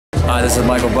Hi, this is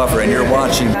Michael Buffer, and you're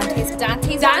watching Dontae's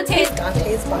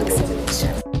Boxing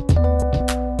Nation.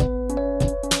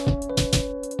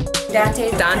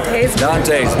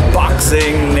 Dontae's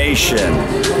Boxing Nation.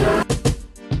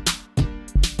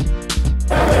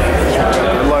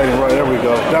 Lighting right, there we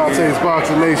go. Dontae's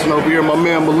Boxing Nation over here. My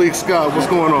man Malik Scott, what's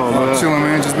going on, man? Chilling,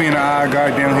 man. Just being an odd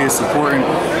guy down here supporting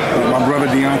my brother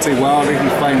Deontay Wilder.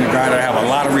 He's fighting a guy that I have a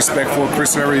lot of respect for,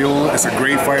 Chris Arreola. It's a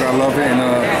great fight. I love it, and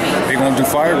they're gonna do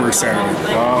fireworks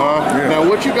Saturday. Yeah. Now,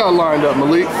 what you got lined up,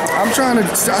 Malik? I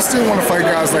still want to fight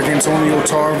guys like Antonio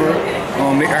Tarver.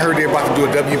 I heard they're about to do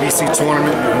a WBC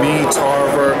tournament with me,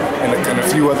 Tarver, and a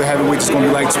few other heavyweights. It's gonna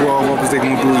be like 12 of us. They're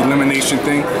gonna do an elimination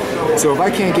thing. So if I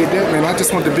can't get that, man, I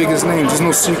just want the biggest names. There's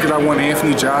no secret I want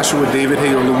Anthony Joshua, David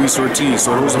Haye, or Luis Ortiz.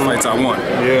 So those are fights I want.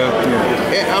 Yeah.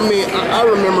 I mean, I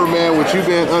remember, man, with you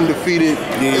being undefeated,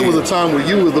 it was a time where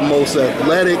you were the most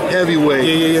athletic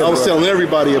heavyweight. I was telling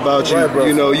everybody about you. Right,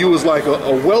 you know, you was like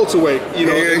a welterweight, you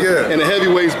know, in a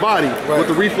heavyweight's body with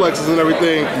the reflexes and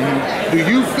everything. Do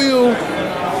you feel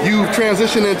you've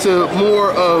transitioned into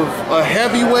more of a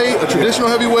heavyweight, a traditional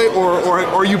heavyweight, or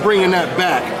are you bringing that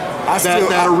back?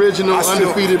 That original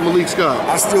undefeated Malik Scott.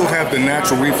 I still have the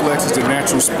natural reflexes, the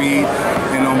natural speed,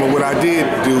 but what I did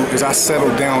do is I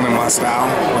settled down in my style.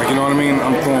 Like, you know what I mean?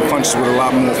 I'm throwing punches with a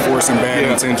lot more force and bad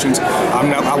intentions.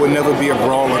 I would never be a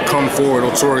brawler, come forward,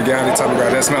 or Tora Galley type of guy.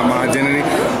 That's not my identity.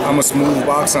 I'm a smooth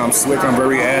boxer. I'm slick. I'm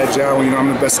very agile.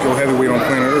 I'm the best skilled heavyweight on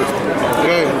planet Earth.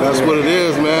 Okay, that's what it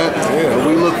is, man.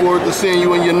 We look forward to seeing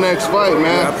you in your next fight,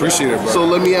 man. I appreciate it, bro. So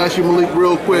let me ask you, Malik,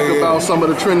 real quick about some of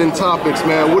the trending topics,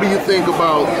 man. What do you think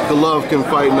about Golovkin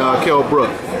fighting Kell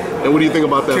Brook? And what do you think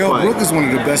about that fight? Kell Brook is one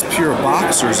of the best pure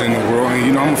boxers in the world,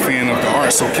 and I'm a fan of the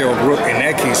art, so Kell Brook, in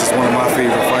that case, is one of my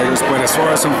favorite fighters. But as far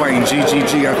as him fighting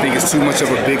GGG, I think it's too much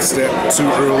of a big step, too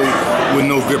early, with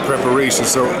no good preparation.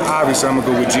 So obviously, I'm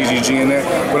gonna go with GGG in that.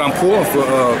 But I'm pulling for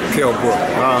Kell Brook.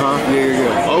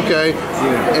 Okay.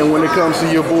 And when it comes to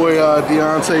your boy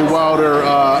Deontay Wilder,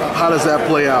 how does that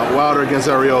play out? Wilder against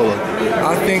Arreola.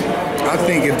 I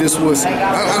think if this was,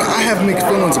 I have mixed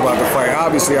feelings about the fight.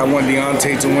 Obviously, I want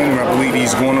Deontay to win, and I believe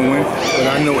he's going to win. But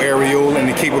I know Arreola and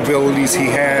the capabilities he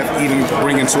has, even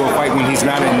bringing to a fight when he's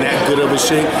not in that good of a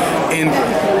shape. And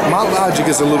my logic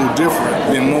is a little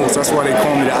different than most. That's why they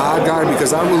call me the odd guy,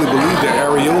 because I really believe that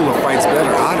Arreola fights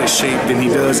better out of shape than he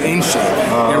does in shape.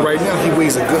 And right now, he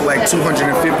weighs a good like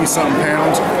 250-something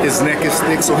pounds. His neck is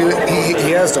thick, so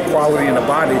he has the quality in the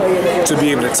body to be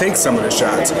able to take some of the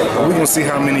shots. But we're gonna see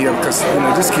how many of them. Because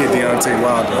this kid Deontay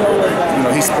Wilder,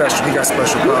 he's special. He got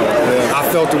special power. I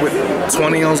felt it with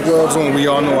 20-ounce gloves on. We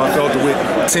all know I felt it with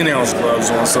 10-ounce gloves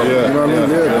on. So you know what I mean?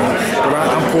 But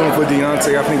I'm pulling for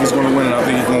Deontay. I think he's going to win, and I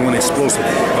think he's going to win explosively.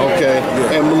 Okay.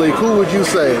 And Malik, who would you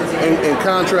say, in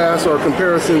contrast or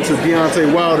comparison to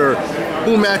Deontay Wilder,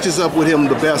 who matches up with him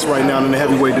the best right now in the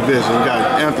heavyweight division? You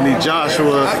got Anthony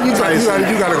Joshua. You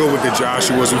got to go with the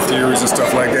Joshuas and Furies and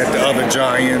stuff like that, the other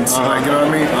giants, you know what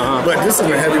I mean? But this is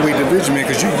a heavyweight division, man,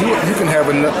 because you can have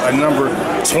a number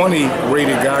 20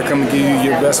 rated guy come and give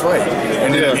you your best fight,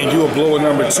 and you'll blow a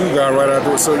number 2 guy right out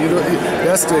there. So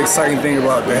that's the exciting thing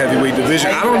about the heavyweight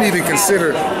division. I don't even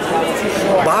consider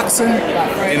boxing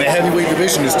and the heavyweight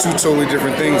division is two totally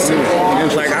different things too.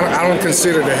 Like I don't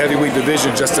consider the heavyweight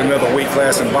division just another weight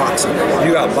class in boxing.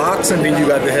 You got boxing, then you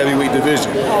got the heavyweight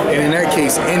division, and in that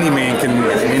case, any man can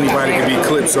win, anybody can be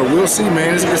clipped. So we'll see,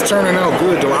 man. It's turning out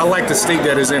good though. I like the state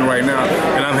that it's in right now,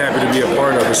 and I'm happy to be a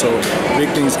part of it. So big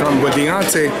things coming. But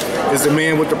Deontay is the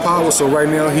man with the power. So right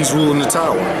now he's ruling the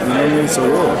tower. You know what I mean? So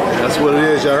that's what it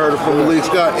is. Y'all heard it from Malik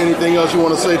Scott. Anything else you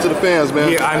want to say to the fans,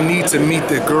 man? Yeah, I need to meet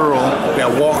the girl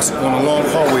that walks on a long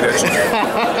hallway that you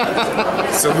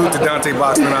Salute to Dontae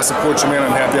Boxman. I support you, man.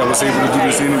 I'm happy I was able to do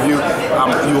this interview.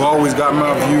 You always got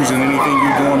my views and anything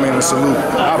you're doing, man. A salute.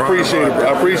 I appreciate it.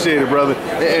 I appreciate it, brother.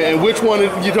 And which one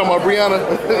you talking about, Brianna?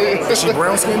 Is she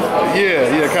brown skin?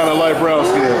 Yeah, kind of light brown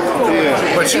skin.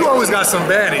 Yeah. But you always got some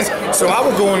baddies. So I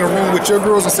would go in the room with your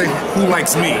girls and say, who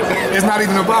likes me? It's not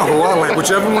even about who I like.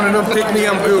 Whichever one of them pick me,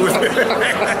 I'm good with it.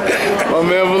 My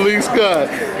man Malik Scott.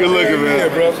 Good looking, man.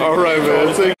 Yeah, bro. All right, man.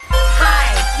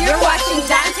 Hi, you're watching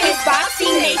Dontae's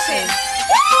Boxing Nation.